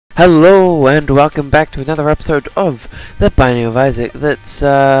Hello and welcome back to another episode of The Binding of Isaac. Let's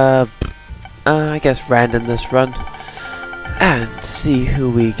I guess random this run and see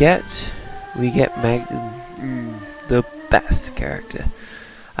who we get. We get Maggy, the best character.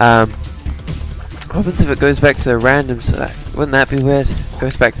 What happens if it goes back to the random select? Wouldn't that be weird? It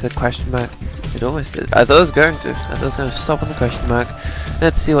goes back to the question mark. It almost did. I thought it was going to. I thought it was going to stop on the question mark.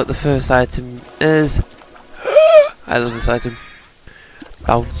 Let's see what the first item is. I love this item.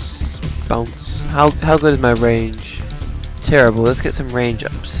 Bounce, bounce. How good is my range? Terrible. Let's get some range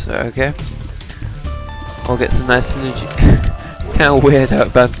ups. Okay. I'll get some nice synergy. It's kind of weird how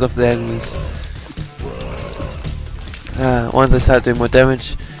it bounces off the enemies. Once I start doing more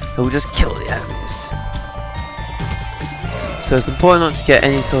damage, it will just kill the enemies. So it's important not to get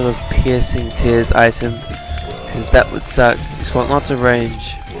any sort of piercing tears item, because that would suck. You just want lots of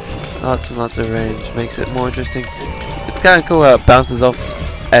range. Lots and lots of range. Makes it more interesting. It's kind of cool how it bounces off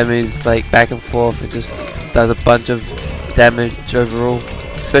enemies like back and forth. It just does a bunch of damage overall,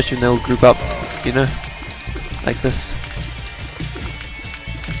 especially when they'll group up, you know, like this.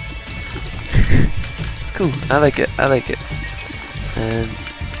 It's cool. I like it. I like it. And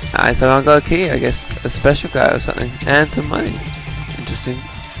I somehow got a key. I guess a special guy or something, and some money. Interesting.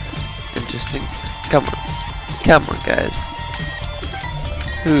 Interesting. Come on. Come on, guys.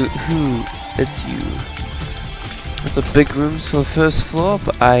 Who? It's you. Lots of big rooms for the first floor,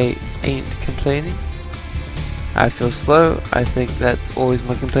 but I ain't complaining. I feel slow. I think that's always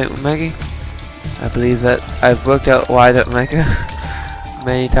my complaint with Maggy. I believe that I've worked out why I don't like her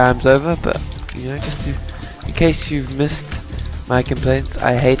many times over, but you know, just in case you've missed my complaints,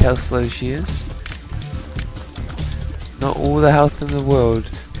 I hate how slow she is. Not all the health in the world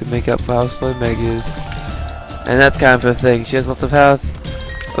could make up for how slow Maggy is, and that's kind of her thing. She has lots of health,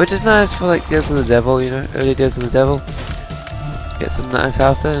 which is nice for like Days of the Devil, you know, early Days of the Devil. Get some nice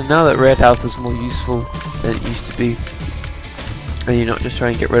health in, and now that red health is more useful than it used to be, and you're not just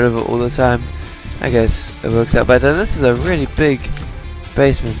trying to get rid of it all the time, I guess it works out better. And this is a really big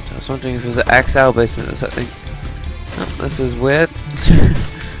basement. I was wondering if it was an XL basement or something. Oh, this is weird.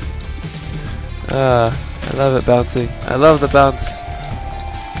 I love it bouncing. I love the bounce.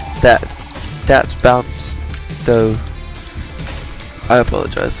 That bounce though. I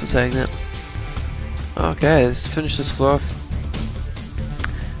apologize for saying that. Okay, let's finish this floor off.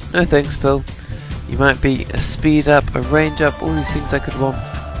 No thanks, Bill. You might be a speed up, a range up, all these things I could want.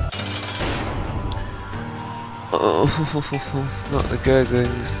 Oh, not the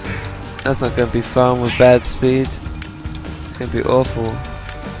gurglings. That's not going to be fun with bad speed. It's going to be awful.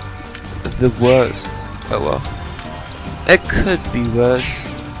 The worst. Oh well. It could be worse.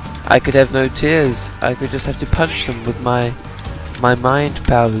 I could have no tears. I could just have to punch them with my mind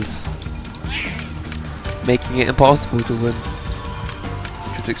powers, making it impossible to win.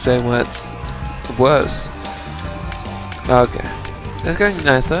 Which would explain why it's worse. Okay. It's going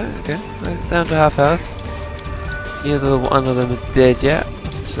nice though, okay. Down to half health. Neither one of them are dead yet,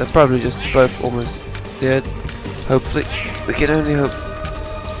 so they're probably just both almost dead. Hopefully. We can only hope.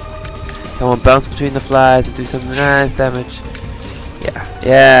 Come on, bounce between the flies and do some nice damage.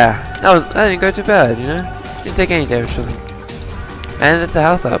 Yeah. That didn't go too bad, you know? Didn't take any damage from them. And it's a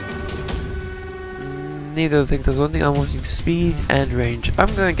health up. Neither of the things I was wanting. I'm wanting speed and range.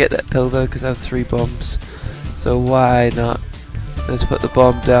 I'm going to get that pill though because I have 3 bombs. So why not? Let's put the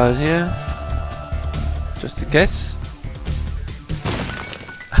bomb down here. Just in case.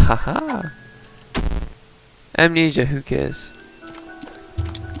 Haha. Amnesia, who cares?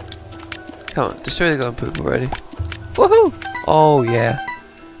 Come on, destroy the golden poop already. Woohoo! Oh yeah.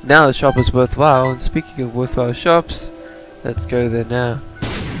 Now the shop is worthwhile, and speaking of worthwhile shops, let's go there now.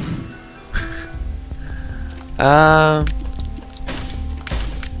 I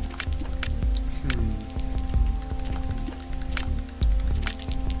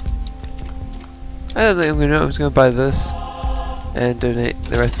don't think I'm gonna. I'm just gonna buy this and donate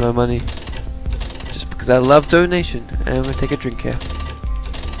the rest of my money, just because I love donation. And I'm gonna take a drink here.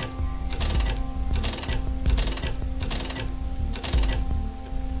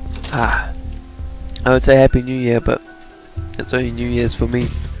 I would say Happy New Year, but it's only New Year's for me.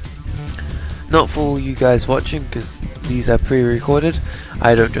 Not for all you guys watching, because these are pre-recorded.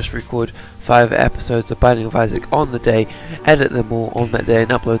 I don't just record 5 episodes of Binding of Isaac on the day, edit them all on that day,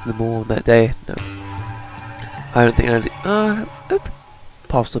 and upload them all on that day. No. I don't think I'd...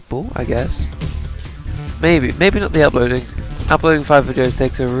 possible, I guess. Maybe not the uploading. Uploading 5 videos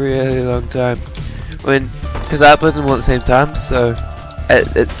takes a really long time. Because I upload them all at the same time, so...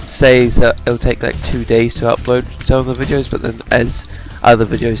 It says that it'll take like 2 days to upload some of the videos, but then as other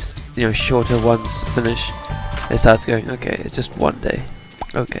videos, you know, shorter ones finish, it starts going, okay, it's just 1 day.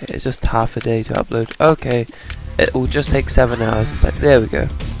 Okay, it's just half a day to upload. Okay, it will just take 7 hours. It's like, there we go.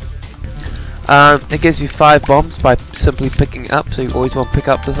 It gives you 5 bombs by simply picking it up, so you always want to pick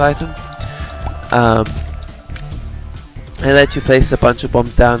up this item. It lets you place a bunch of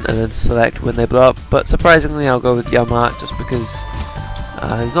bombs down and then select when they blow up, but surprisingly I'll go with Yum Heart just because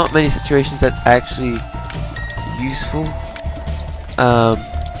there's not many situations that's actually useful.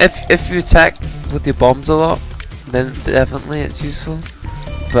 If you attack with your bombs a lot, then definitely it's useful,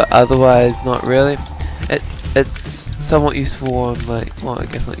 but otherwise not really. It's somewhat useful on, like, well, I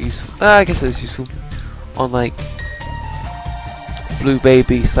guess not useful, I guess it's useful on, like, Blue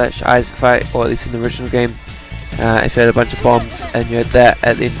Baby / Isaac fight, or at least in the original game. If you had a bunch of bombs and you had that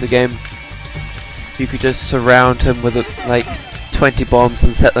at the end of the game, you could just surround him with like 20 bombs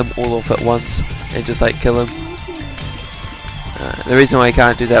and set them all off at once and just like kill him. The reason why I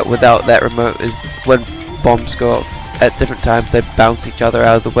can't do that without that remote is when bombs go off at different times, they bounce each other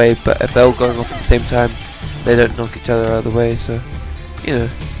out of the way, but if they're all going off at the same time, they don't knock each other out of the way, so, you know.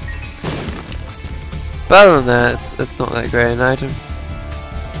 But other than that, it's not that great an item.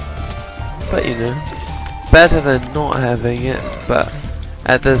 But, you know, better than not having it, but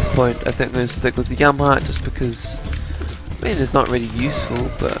at this point, I think I'm going to stick with the Yum Heart just because, I mean, it's not really useful,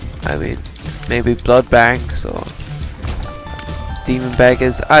 but, I mean, maybe blood banks or demon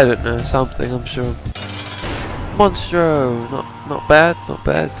beggars, I don't know, something, I'm sure. Monstro, not bad, not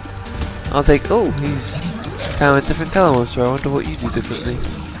bad. I'll take, oh, he's kind of a different colour monster. I wonder what you do differently.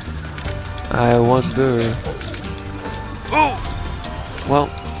 I wonder. Oh! Well,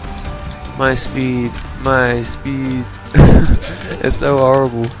 my speed. It's so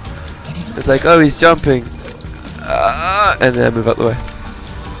horrible. It's like, oh, he's jumping. And then I move out the way.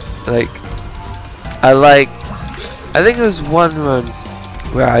 I think there was one run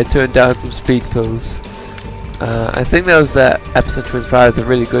where I turned down some speed pills. I think that was that episode 25, the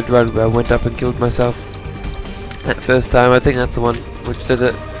really good run where I went up and killed myself that first time. I think that's the one which did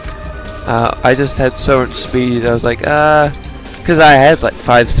it. I just had so much speed. I was like, because I had like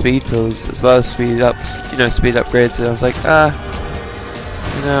 5 speed pills as well as speed ups, you know, speed upgrades. And I was like, you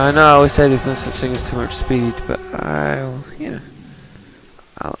know, I know I always say there's no such thing as too much speed, but I'll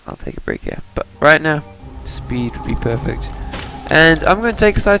take a break here. But right now, speed would be perfect. And I'm going to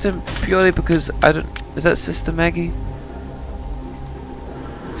take this item purely because I don't. Is that Sister Maggy?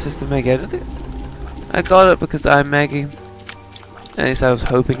 Sister Maggy, I don't think. I got it because I'm Maggy. At least I was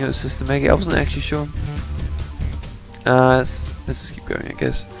hoping it was Sister Maggy. I wasn't actually sure. Let's just keep going, I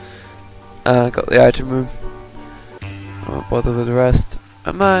guess. Got the item room. I won't bother with the rest.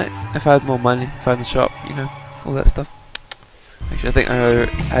 I might, if I had more money, find the shop, you know, all that stuff. Actually, I think I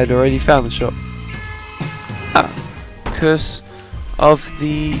had already found the shop. Curse of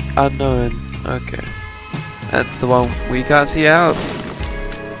the Unknown. Okay. That's the one we can't see out of.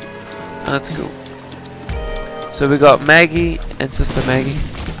 That's cool. So we got Maggy and Sister Maggy.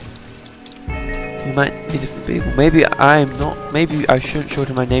 You might be different people. Maybe I'm not. Maybe I shouldn't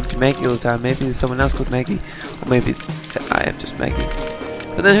shorten my name to Maggy all the time. Maybe there's someone else called Maggy. Or maybe I am just Maggy.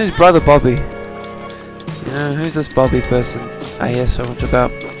 But then who's Brother Bobby? You know, who's this Bobby person I hear so much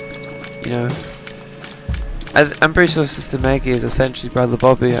about? You know. I'm pretty sure Sister Maggy is essentially Brother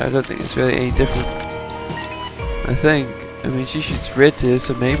Bobby. I don't think it's really any different. I think. I mean, she shoots red tears,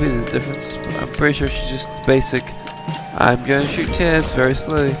 so maybe there's a difference. But I'm pretty sure she's just basic. I'm going to shoot tears very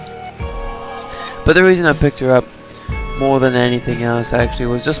slowly. But the reason I picked her up more than anything else actually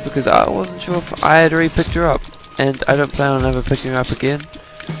was just because I wasn't sure if I had already picked her up. And I don't plan on ever picking her up again.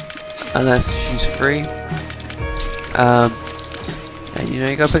 Unless she's free. And you know,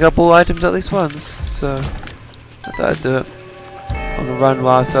 you gotta pick up all items at least once. So I thought I'd do it on the run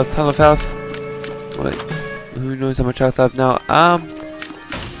while I still have a ton of health. Wait, who knows how much health I have now? I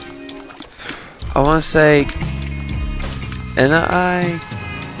want to say inner eye.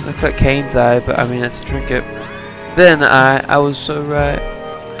 Looks like Kane's eye, but I mean that's a trinket. Then I was so right.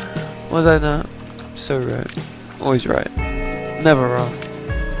 Was I not? So right. Always right. Never wrong.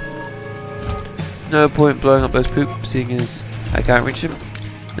 No point blowing up those poop, seeing as I can't reach him.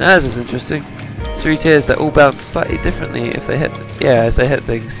 Now this is interesting. 3 tears that all bounce slightly differently if they hit, as they hit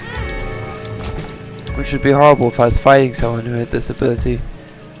things. Which would be horrible if I was fighting someone who had this ability.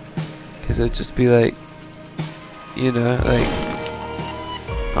 Because it would just be like, you know, like,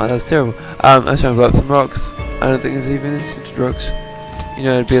 oh, that was terrible. I was trying to blow up some rocks. I don't think there's even instant rocks. You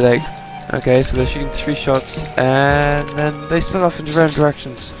know, it'd be like, okay, so they're shooting 3 shots, and then they split off in random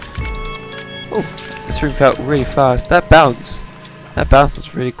directions. Oh, this room felt really fast. That bounce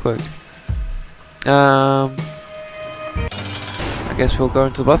was really quick. I guess we'll go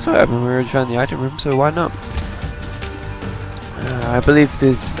into the boss fight. I mean, we already found the item room, so why not? I believe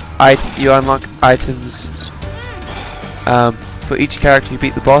there's you unlock items for each character you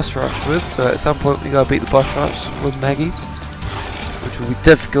beat the boss rush with. So at some point we gotta beat the boss rush with Maggy, which will be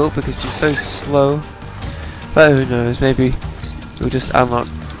difficult because she's so slow. But who knows? Maybe we'll just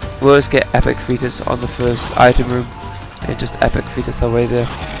get epic fetus on the first item room and just epic fetus our way there.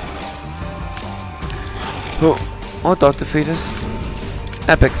 Oh, or Dr. Fetus.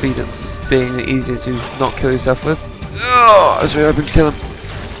 Epic fetus being the easiest to not kill yourself with. Oh, I was really hoping to kill him.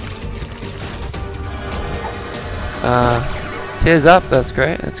 Tears up, that's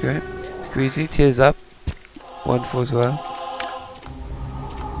great, that's great. Greasy, tears up. Wonderful as well.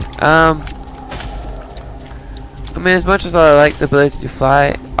 I mean, as much as I like the ability to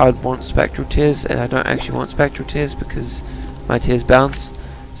fly, I'd want spectral tears, and I don't actually want spectral tears because my tears bounce.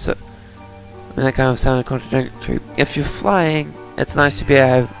 So, I mean, that kind of sounded contradictory. If you're flying, it's nice to be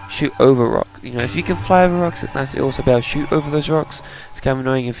able to shoot over rock. You know, if you can fly over rocks, it's nice to also be able to shoot over those rocks. It's kind of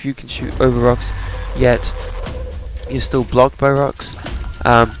annoying if you can shoot over rocks, yet you're still blocked by rocks.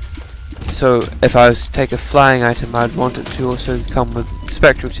 So if I was to take a flying item, I'd want it to also come with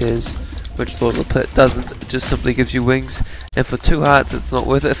spectral tears, which Lord of the Pit doesn't. It just simply gives you wings. And for 2 hearts, it's not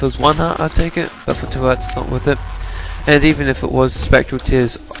worth it. If it was 1 heart, I'd take it, but for 2 hearts, it's not worth it. And even if it was spectral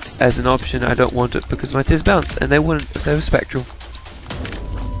tears as an option, I don't want it because my tears bounce, and they wouldn't if they were spectral.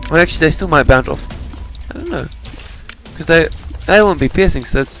 Well, actually, they still might bounce off. I don't know, because they won't be piercing,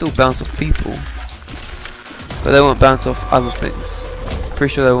 so they'd still bounce off people, but they won't bounce off other things.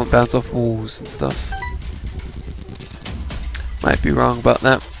 Pretty sure they won't bounce off walls and stuff. Might be wrong about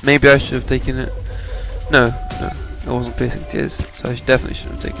that. Maybe I should have taken it. No, it wasn't piercing tears, so I definitely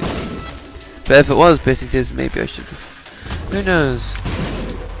should have taken it. But if it was piercing tears, maybe I should have. Who knows?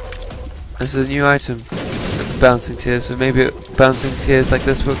 This is a new item, bouncing tears. So maybe bouncing tears like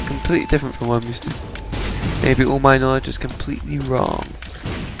this were completely different from what I'm used to. Maybe all my knowledge is completely wrong.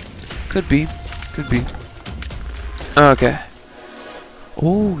 Could be, could be. Okay.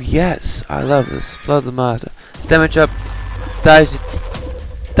 Oh yes, I love this. Blood of the Martyr. Damage up. Dyes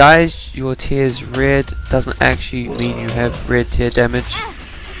your tears red. Doesn't actually mean you have red tear damage,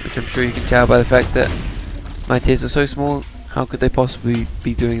 which I'm sure you can tell by the fact that my tears are so small. How could they possibly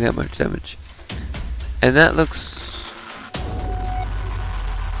be doing that much damage? And that looks...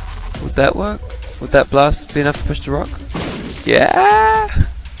 Would that work? Would that blast be enough to push the rock? Yeah!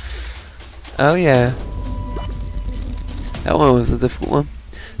 Oh yeah. That one was a difficult one.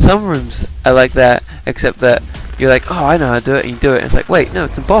 Some rooms are like that, except that you're like, oh, I know how to do it, and you do it, and it's like, wait, no,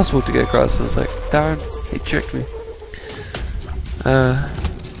 it's impossible to get across. And it's like, darn, he tricked me.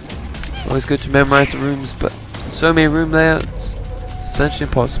 Always good to memorize the rooms, but so many room layouts, it's essentially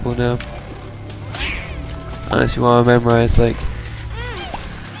impossible now. Unless you want to memorize like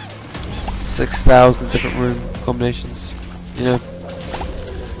 6,000 different room combinations, you know.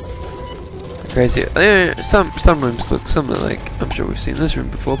 Crazy. Some rooms look similar, like I'm sure we've seen this room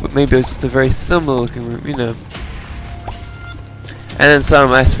before, but maybe it's just a very similar looking room, you know. And then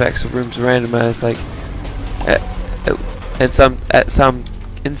some aspects of rooms are randomized, like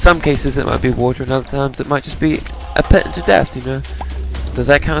in some cases it might be water, and other times it might just be a pit into death, you know. Does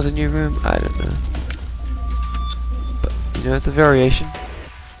that count as a new room? I don't know. But, you know, it's a variation.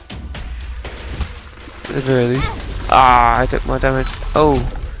 At the very least. Ah, I took more damage. Oh,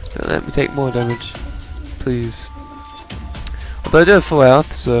 don't let me take more damage. Please. Although I do have full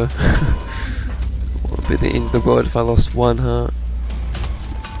health, so... it won't be the end of the world if I lost 1 heart.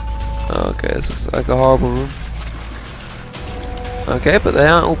 Okay, this looks like a horrible room. Okay, but they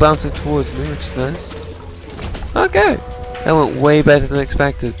aren't all bouncing towards me, which is nice. Okay, that went way better than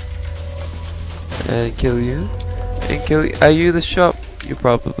expected. And kill you. And kill you. Are you the shop? You're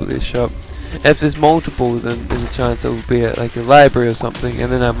probably the shop. If there's multiple, then there's a chance it will be at like a library or something,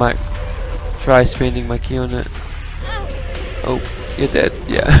 and then I might try spending my key on it. Oh, you're dead.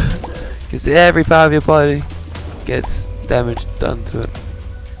 Yeah. Because every part of your body gets damage done to it.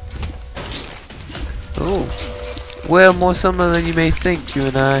 Oh. We're more similar than you may think, you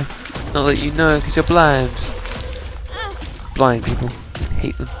and I. Not that you know, because you're blind. Blind people.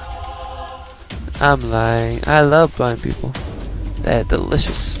 Hate them. I'm lying. I love blind people. They're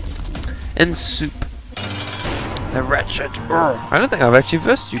delicious. And soup. They're wretched. I don't think I've actually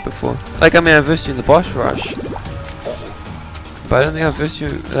versed you before. Like, I mean, I've versed you in the boss rush. But I don't think I've versed you,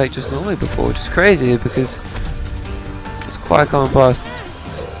 like, just normally before, which is crazy, because it's quite a common boss.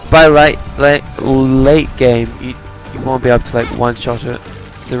 By late game, you won't be able to, like, one-shot it.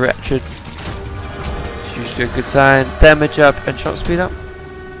 The wretched. It's usually a good sign. Damage up and shot speed up.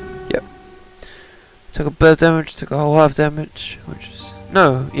 Yep. Took a bit of damage, took a whole lot of damage, which is...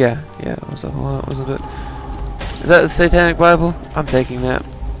 No, yeah, it was a whole lot, wasn't it? Is that the Satanic Bible? I'm taking that.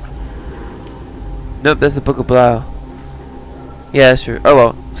 Nope, that's the Book of Blau. Yeah, sure. Oh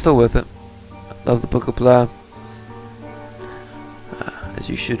well, still worth it. Love the Book of Blau. As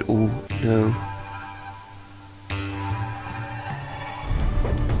you should all know.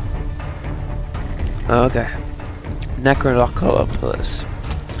 Okay. Necrolocopolis.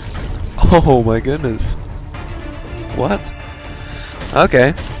 Oh my goodness. What?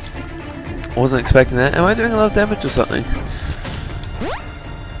 Okay. Wasn't expecting that. Am I doing a lot of damage or something?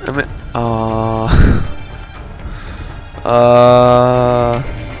 I mean, oh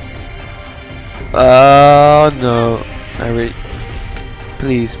no. I really.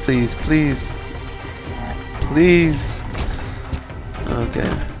 Please, please, please. Please.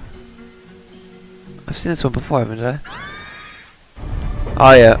 Okay. I've seen this one before, haven't I?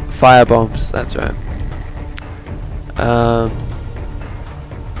 Oh yeah, fire bombs, that's right.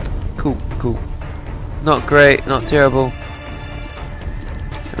 Cool, cool. Not great, not terrible.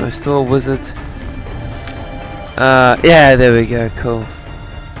 Am I still a wizard? Yeah, there we go, cool.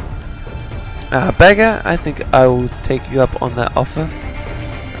 Beggar, I think I will take you up on that offer.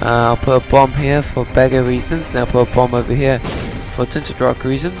 I'll put a bomb here for beggar reasons, and I'll put a bomb over here for tinted rock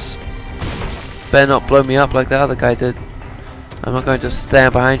reasons. Better not blow me up like the other guy did. I'm not going to just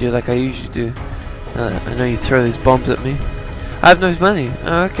stand behind you like I usually do. I know you throw these bombs at me. I have no money.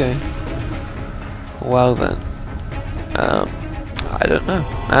 Oh, okay. Well then. I don't know.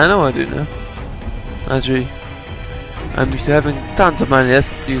 I know I do know. I'm used to having tons of money.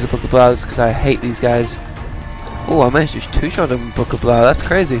 Let's use the Book of Blau because I hate these guys. Oh, I managed to just two-shot him with Book of Blau. That's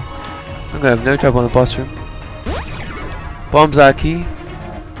crazy. I'm going to have no trouble in the boss room. Bombs are key.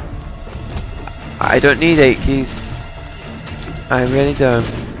 I don't need 8 keys. I really don't.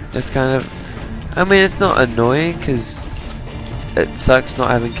 It's kind of... I mean, it's not annoying because it sucks not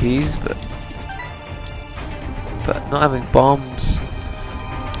having keys, but not having bombs.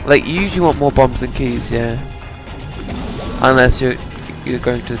 Like, you usually want more bombs than keys, yeah. Unless you're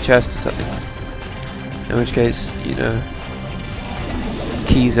going to the chest or something. In which case, you know,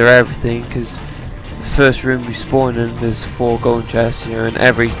 keys are everything, because the first room you spawn in, there's 4 golden chests, you know, and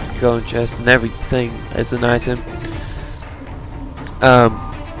every golden chest and everything is an item.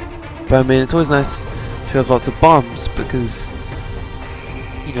 But I mean, it's always nice to have lots of bombs, because,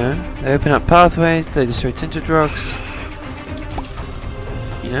 you know, they open up pathways, they destroy tinted rocks.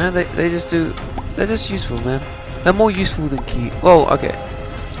 You know, they just do, they're just useful, man. They're more useful than keys. Well, okay.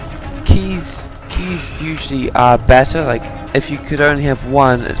 Keys usually are better. Like, if you could only have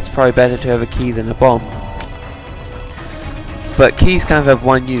one, it's probably better to have a key than a bomb. But keys kind of have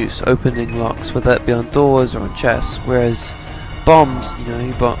one use, opening locks, whether that be on doors or on chests. Whereas bombs, you know,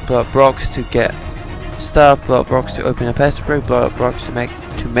 you blow up rocks to get stuff, blow up rocks to open a passageway, blow up rocks to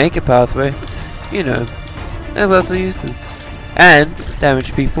make a pathway. You know, they have lots of uses. And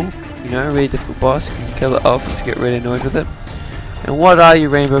damage people. You know, a really difficult boss. You can kill it off if you get really annoyed with it. And what are you,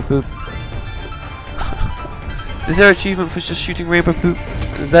 rainbow poop? Is there an achievement for just shooting rainbow poop?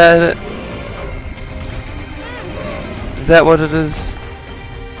 Is that it? Is that what it is?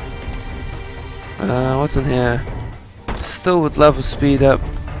 What's in here? Still would love a speed up.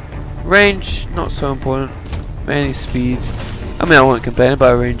 Range, not so important. Mainly speed. I mean, I won't complain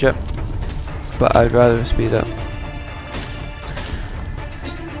about a range up, but I'd rather a speed up.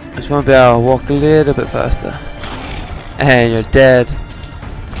 Just want to be able to walk a little bit faster. And you're dead.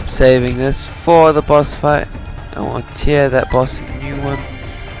 Saving this for the boss fight. I want to tear that boss a new one.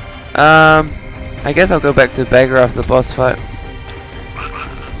 I guess I'll go back to the beggar after the boss fight.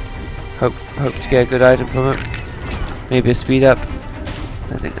 Hope to get a good item from it. Maybe a speed up.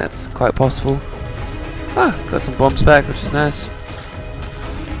 I think that's quite possible. Ah, got some bombs back, which is nice.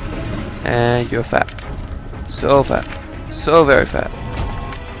 And you're fat. So fat. So very fat.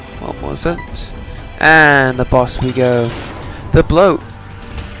 What was it? And the boss we go. The bloat.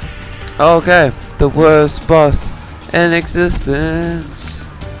 Okay, the worst boss in existence.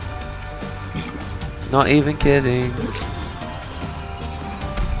 Not even kidding.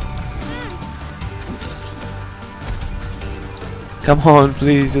 Come on,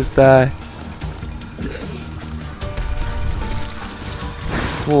 please just die.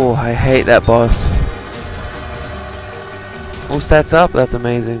 Oh, I hate that boss. All stats up? That's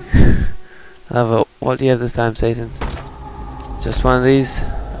amazing. Love it. What do you have this time, Satan? Just one of these?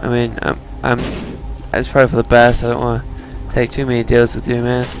 I mean, it's probably for the best. I don't want to take too many deals with you,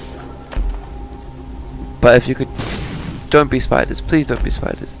 man. But if you could, don't be spiders. Please don't be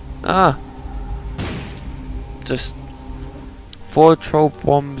spiders. Ah, just 4 troll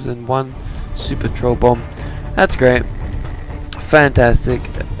bombs and 1 super troll bomb. That's great. Fantastic.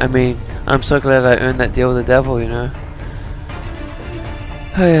 I mean, I'm so glad I earned that deal with the devil, you know.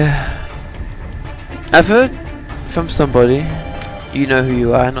 I've heard from somebody, you know who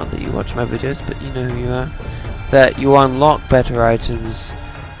you are, not that you watch my videos, but you know who you are, that you unlock better items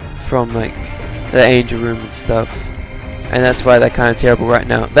from like the angel room and stuff, and that's why they're kind of terrible right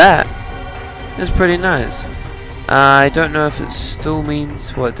now. That is pretty nice. I don't know if it still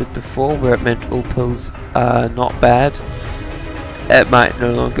means what it did before, where it meant all pills are not bad. It might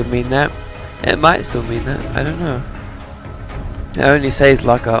no longer mean that. It might still mean that. I don't know. It only says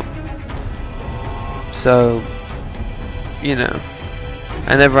luck up. So, you know.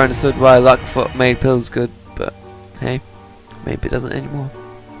 I never understood why Luckfoot made pills good, but hey, maybe it doesn't anymore.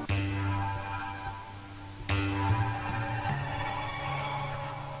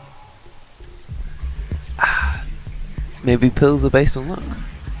 Maybe pills are based on luck.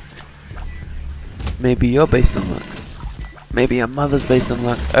 Maybe you're based on luck. Maybe your mother's based on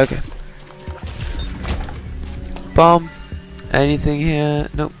luck. Okay. Bomb. Anything here?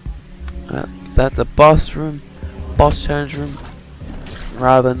 Nope. That's a boss room. Boss challenge room.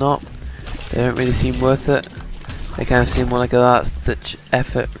 Rather not. They don't really seem worth it. They kind of seem more like a last ditch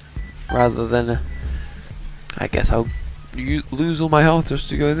effort rather than a, I guess I'll lose all my health just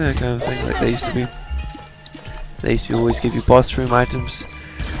to go there kind of thing, like they used to be. They used to always give you boss room items,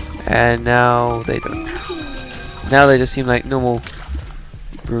 and now they don't. Now they just seem like normal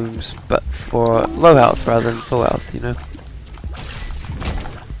rooms, but for low health rather than full health, you know.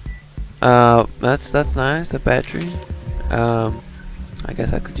 That's nice. The battery. I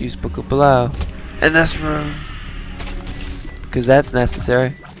guess I could use Book of Below in this room because that's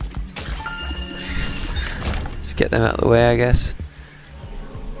necessary. Just get them out of the way, I guess.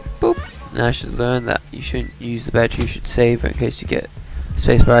 Boop. Now I should learn that you shouldn't use the battery. You should save in case you get a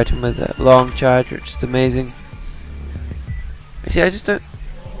spacebar item with a long charge, which is amazing. See, I just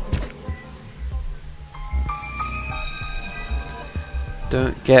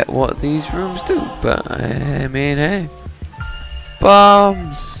don't get what these rooms do, but I mean, hey,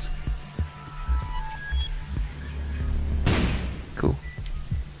 bombs. Cool.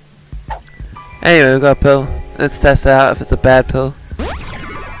 Anyway, we've got a pill. Let's test it out if it's a bad pill.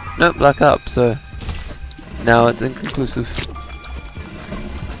 Nope, luck up. So now it's inconclusive.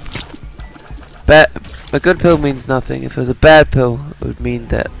 A good pill means nothing. If it was a bad pill, it would mean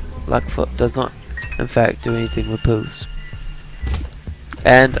that Luckfoot does not, in fact, do anything with pills.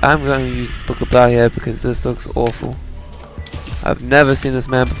 And I'm going to use the Book of Blah here because this looks awful. I've never seen this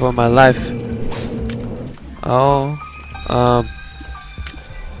man before in my life. Oh,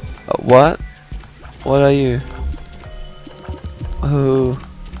 what? What are you? Oh.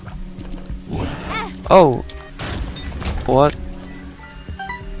 Oh. What?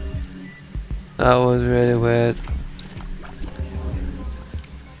 That was really weird.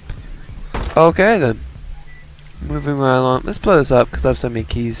 Okay then. Moving right along. Let's blow this up because I have so many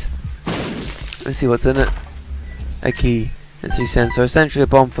keys. Let's see what's in it. A key and 3 cents. So essentially a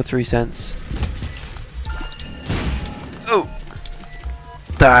bomb for 3 cents. Oh!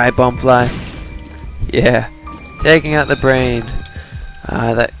 Die, bomb fly. Yeah. Taking out the brain.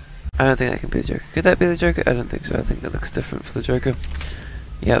 I don't think that can be the Joker. Could that be the Joker? I don't think so. I think that looks different for the Joker.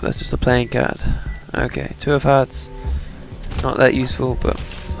 Yep, that's just a playing card. Okay, 2 of hearts. Not that useful, but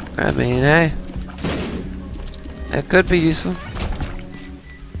I mean, hey. It could be useful.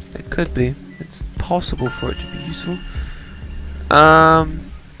 It could be. It's possible for it to be useful.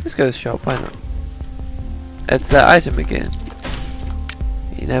 Let's go to the shop, why not? It's that item again.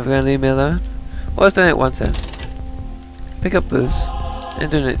 You're never gonna leave me alone? Well, let's donate 1 cent. Pick up this and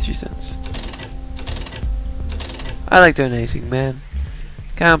donate 3 cents. I like donating, man.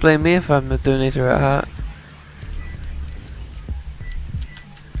 Can't blame me if I'm a donator at heart.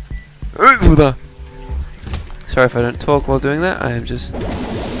 Sorry if I don't talk while doing that. I am just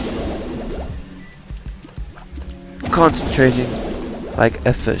concentrating like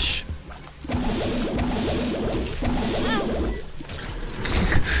a fish.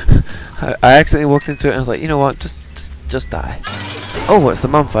 I accidentally walked into it and I was like, you know what? Just die. Oh, it's the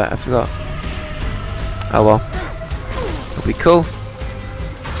mum fight. I forgot. Oh well. It'll be cool.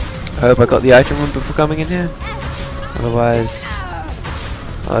 I hope I got the item room before coming in here. Otherwise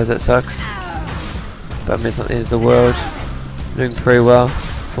that sucks. But I mean, it's not the end of the world. I'm doing pretty well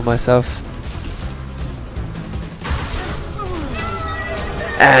for myself.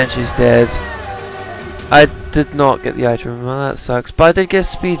 And she's dead. I did not get the item room. Well, that sucks. But I did get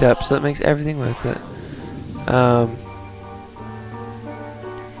speed up, so that makes everything worth it.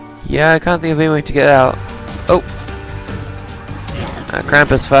 Yeah, I can't think of any way to get out. Oh!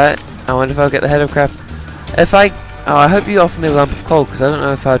 Krampus fight. I wonder if I'll get the head of crap. If I Oh, I hope you offer me a lump of coal, because I don't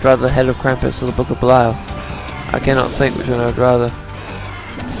know if I'd rather the head of Krampus or the Book of Belial. I cannot think which one I'd rather.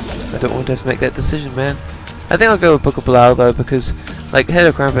 I don't want to have to make that decision, man. I think I'll go with Book of Belial though, because like head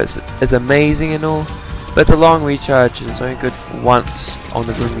of Krampus is amazing and all, but it's a long recharge and it's only good for once on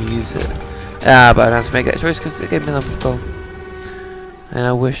the room you use it. But I don't have to make that choice because it gave me a lump of coal. And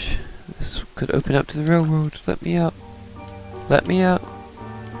I wish this could open up to the real world. Let me out. Let me out.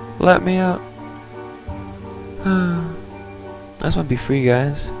 Let me out. I just want to be free,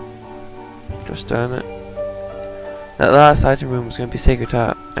 guys. Just darn it. That last item room was going to be Sacred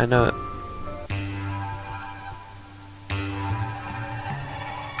Heart. I know it.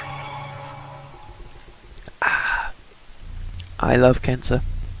 I love cancer.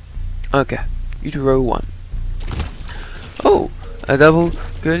 Okay, you to row 1. Oh, a double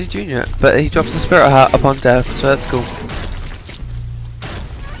Gertie Jr. But he drops the Spirit Heart upon death, so that's cool.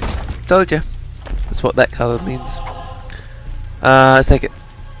 Told you. That's what that colour means. Let's take it.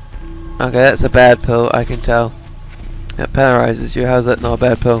 Okay, that's a bad pill, I can tell. It paralyzes you. How's that not a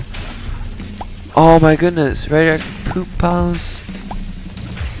bad pill? Oh my goodness, radioactive poop piles.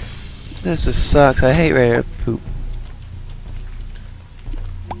 This just sucks. I hate radioactive poop.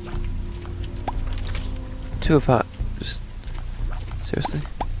 2 of heart. Just seriously.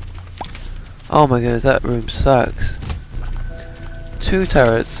 Oh my goodness, that room sucks. 2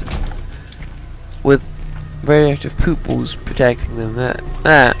 turrets with radioactive poop balls protecting them.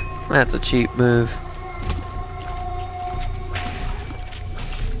 That's a cheap move.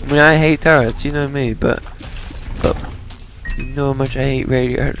 I mean, I hate turrets, you know me, but you know how much I hate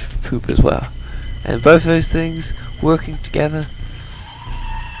radioactive poop as well. And both those things working together.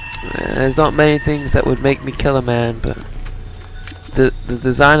 There's not many things that would make me kill a man, but the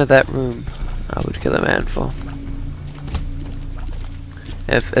design of that room, I would kill a man for.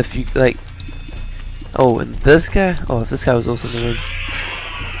 If you like, oh, and this guy, oh, if this guy was also in the room,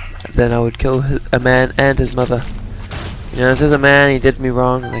 then I would kill a man and his mother. You know, if there's a man, he did me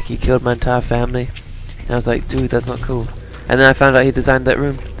wrong, like he killed my entire family, and I was like, dude, that's not cool. And then I found out he designed that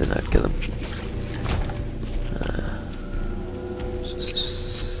room, then I'd kill him.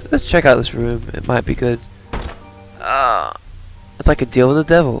 Let's check out this room, it might be good. It's like a deal with the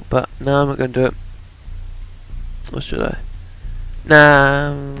devil, but no, I'm not going to do it. Or should I?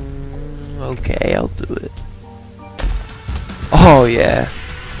 Nah, okay, I'll do it. Oh yeah.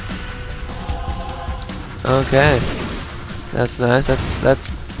 Okay. That's nice, that's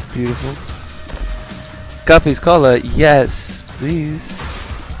beautiful. Guppy's collar, yes, please.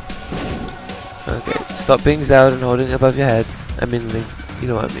 Okay, stop being Zelda and holding it above your head. I mean Link, you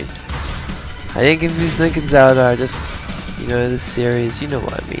know what I mean. I didn't confuse Link and Zelda, I just, you know, this series, you know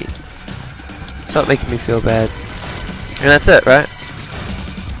what I mean. Stop making me feel bad. And that's it, right?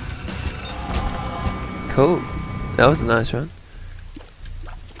 Cool. That was a nice run.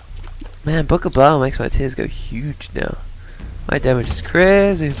 Man, Book of Belial makes my tears go huge now. My damage is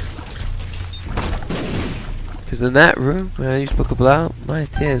crazy. Because in that room, when I used Book of Belial, my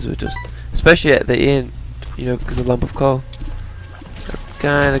tears were just, especially at the end, you know, because of lump of coal.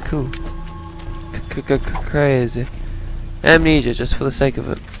 Kinda cool. Crazy. Amnesia, just for the sake of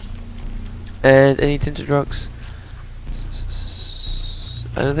it. And any tinted rocks?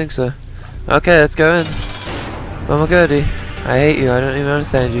 I don't think so. Okay, let's go in. Mama Gertie, I hate you. I don't even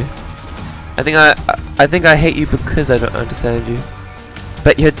understand you. I think I hate you because I don't understand you.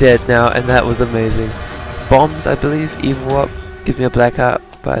 But you're dead now, and that was amazing. Bombs, I believe. Evil up. Gives me a black heart,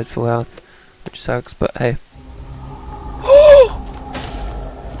 but I had full health, which sucks. But hey.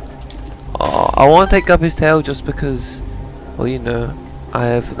 Oh, I want to take Guppy's tail just because, well, you know, I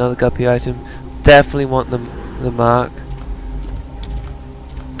have another Guppy item. Definitely want the mark.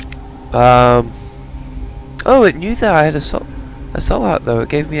 Oh, it knew that I had a soul heart though. It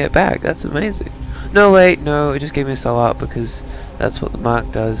gave me it back. That's amazing. No, wait, no, it just gave me a soul heart because that's what the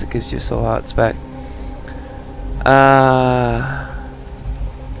mark does. It gives you soul hearts back. I'm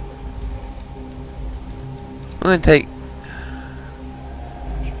gonna take.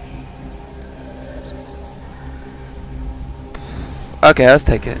 Okay, let's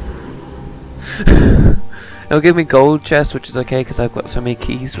take it. It'll give me gold chest, which is okay because I've got so many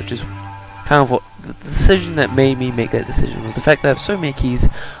keys, which is kind of what the decision that made me make that decision was the fact that I have so many keys.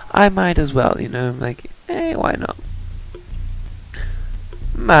 I might as well, you know, like, hey, why not?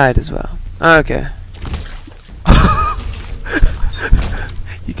 Might as well. Okay.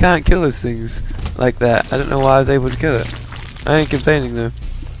 You can't kill those things like that. I don't know why I was able to kill it. I ain't complaining though.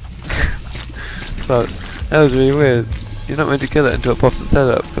 So that was really weird. You're not meant to kill it until it pops its head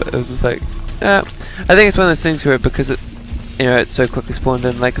up, but it was just like, yeah. I think it's one of those things where because it, you know, it's so quickly spawned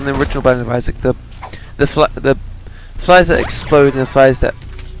in. Like in the original Binding of Isaac, the flies that explode and the flies that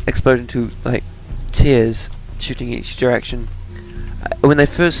explode into like tears shooting each direction. When they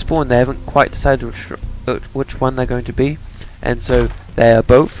first spawn, they haven't quite decided which one they're going to be, and so they are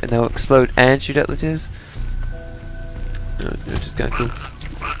both, and they'll explode and shoot out the tears. Which is kind of cool.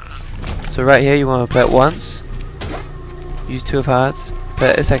 So right here, you want to play it once, use 2 of hearts, play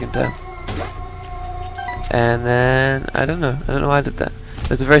it a second time, and then I don't know why I did that.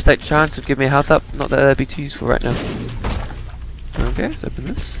 There's a very slight chance it would give me a health up. Not that that'd be too useful right now. Okay, let's open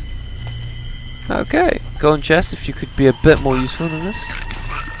this. Okay, golden chest. If you could be a bit more useful than this,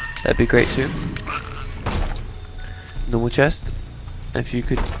 that'd be great too. Normal chest. If you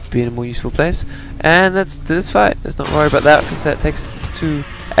could be in a more useful place. And let's do this fight. Let's not worry about that because that takes 2.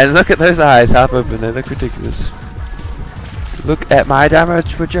 And look at those eyes half open. They look ridiculous. Look at my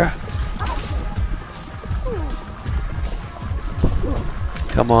damage, would ya?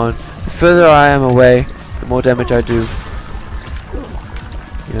 Come on. The further I am away, the more damage I do.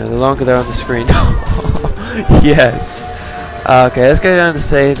 You know, the longer they're on the screen. Yes. Okay, let's go down to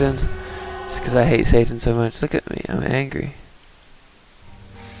Satan. Just because I hate Satan so much. Look at me, I'm angry.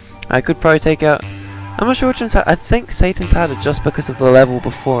 I could probably take out... I'm not sure which one's harder. I think Satan's harder just because of the level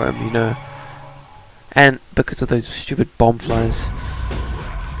before him, you know. And because of those stupid bomb flies.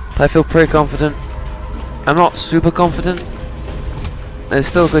 But I feel pretty confident. I'm not super confident. There's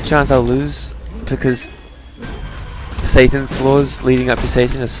still a good chance I'll lose. Because Satan floors leading up to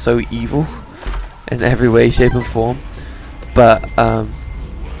Satan are so evil. In every way, shape and form. But,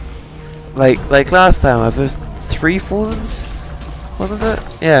 like last time, I versed 3 Fallens? Wasn't it?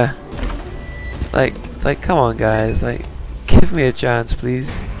 Yeah. Like, it's like, come on guys, like, give me a chance,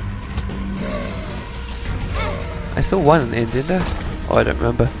 please. I still won in the end, didn't I? Oh, I don't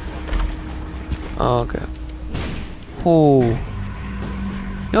remember. Oh, okay. Oh. You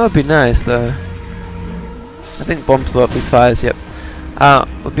know what would be nice, though? I think bombs blow up these fires, yep.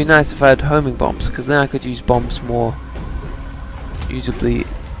 It would be nice if I had homing bombs, because then I could use bombs more usably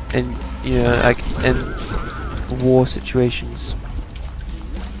in, you know, like, in war situations.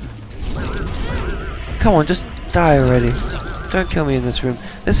 Come on, just die already. Don't kill me in this room.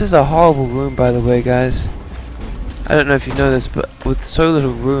 This is a horrible room, by the way, guys. I don't know if you know this, but with so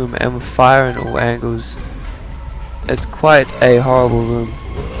little room and with fire in all angles, it's quite a horrible room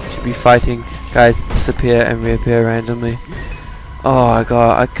to be fighting guys that disappear and reappear randomly. Oh my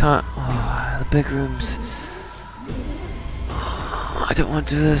god, I can't. Oh, the big rooms. Oh, I don't want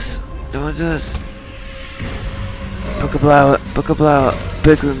to do this. Don't want to do this. Book a blower.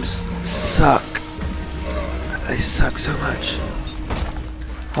 Big rooms suck. They suck so much.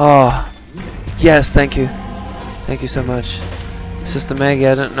 Oh, yes, thank you. Thank you so much. Sister Maggie,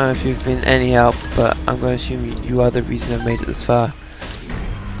 I don't know if you've been any help, but I'm going to assume you are the reason I've made it this far.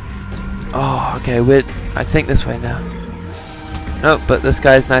 Oh, okay, I think this way now. Nope, but this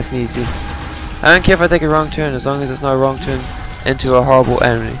guy's nice and easy. I don't care if I take a wrong turn, as long as it's not a wrong turn into a horrible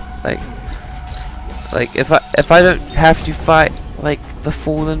enemy. Like if I don't have to fight like the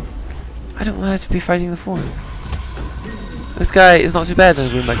Fallen, I don't have to be fighting the Fallen. This guy is not too bad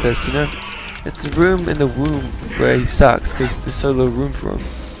in a room like this, you know. It's a room in the womb where he sucks because there's so little room for him.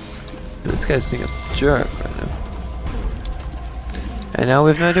 But this guy's being a jerk right now. And now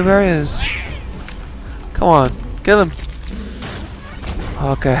we have no idea where he is. Come on, kill him.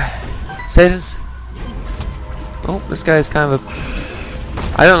 Okay, Satan. Oh, this guy is kind of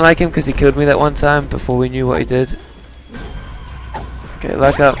a... I don't like him because he killed me that one time before we knew what he did. Okay,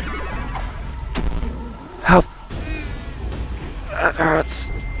 luck up. Health. That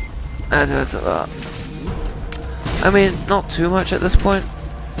hurts. That hurts a lot. I mean, not too much at this point.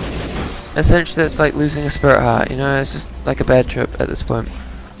 Essentially, it's like losing a spirit heart, you know? It's just like a bad trip at this point.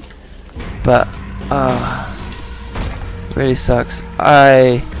 But, really sucks.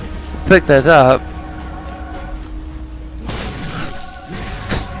 I picked that up.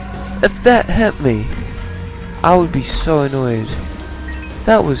 If that hit me, I would be so annoyed.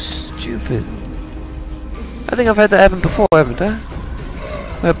 That was stupid. I think I've had that happen before, haven't I?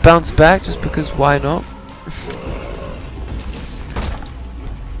 Where it bounced back just because why not?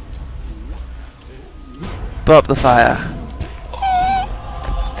 Blow up the fire.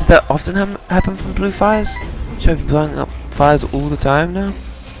 Does that often happen from blue fires? Should I be blowing up fires all the time now?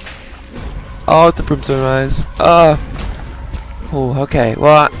 Oh, it's a brimstone rise. Oh, okay.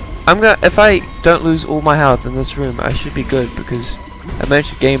 Well, if I don't lose all my health in this room, I should be good because I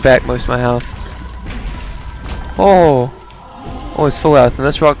managed to gain back most of my health. Oh, it's full health, and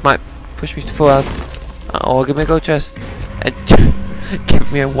this rock might push me to full health. Oh, give me a gold chest and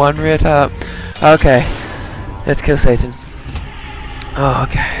give me a 1 red heart. Okay, let's kill Satan. Oh,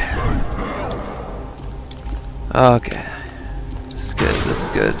 okay. Okay. This is good. This is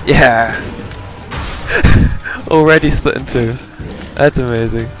good. Yeah. Already split in two. That's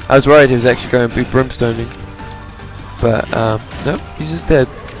amazing. I was worried he was actually going to be brimstoning. But, nope, he's just dead.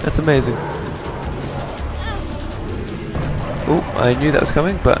 That's amazing. Oh, I knew that was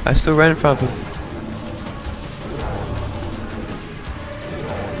coming, but I still ran in front of him.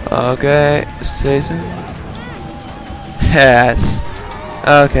 Okay, Satan. Yes.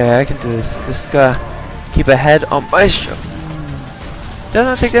 Okay, I can do this. Just gotta keep a head on my shoulder. Did I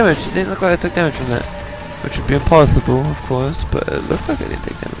not take damage? It didn't look like I took damage from that. Which would be impossible, of course, but it looked like I didn't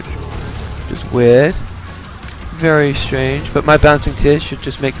take damage. Which is weird. Very strange, but my bouncing tears should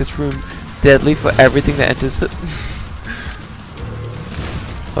just make this room deadly for everything that enters it.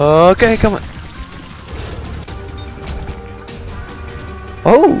 Okay, come on.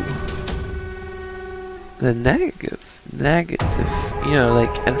 Oh! The negative. Negative. You know,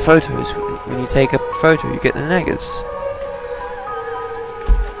 like, in photos, when you take a photo, you get the negatives.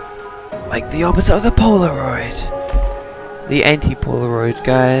 Like the opposite of the Polaroid. The anti-Polaroid,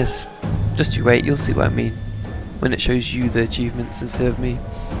 guys. Just you wait, you'll see what I mean. When it shows you the achievements instead of me.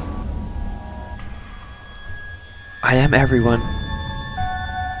 I am everyone.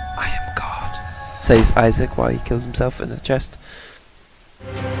 I am God. Says Isaac while he kills himself in a chest.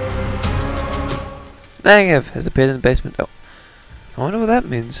 Negative has appeared in the basement. Oh. I wonder what that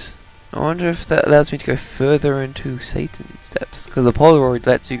means. I wonder if that allows me to go further into Satan's steps. Because the Polaroid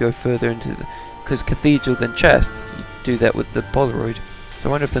lets you go further into the... Because cathedral then chest, you do that with the Polaroid. So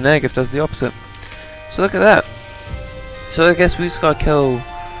I wonder if the negative does the opposite. So look at that. So I guess we just gotta kill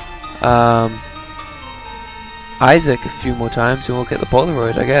Isaac a few more times and we'll get the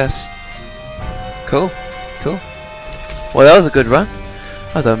Polaroid, I guess. Cool. Cool. Well, that was a good run.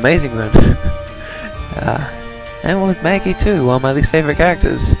 That was an amazing run. And with Maggy too, one of my least favourite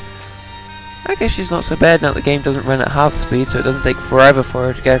characters. I guess she's not so bad now the game doesn't run at half speed, so it doesn't take forever for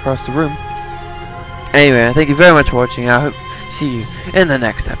her to get across the room. Anyway, thank you very much for watching. I hope to see you in the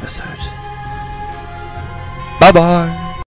next episode. Bye bye!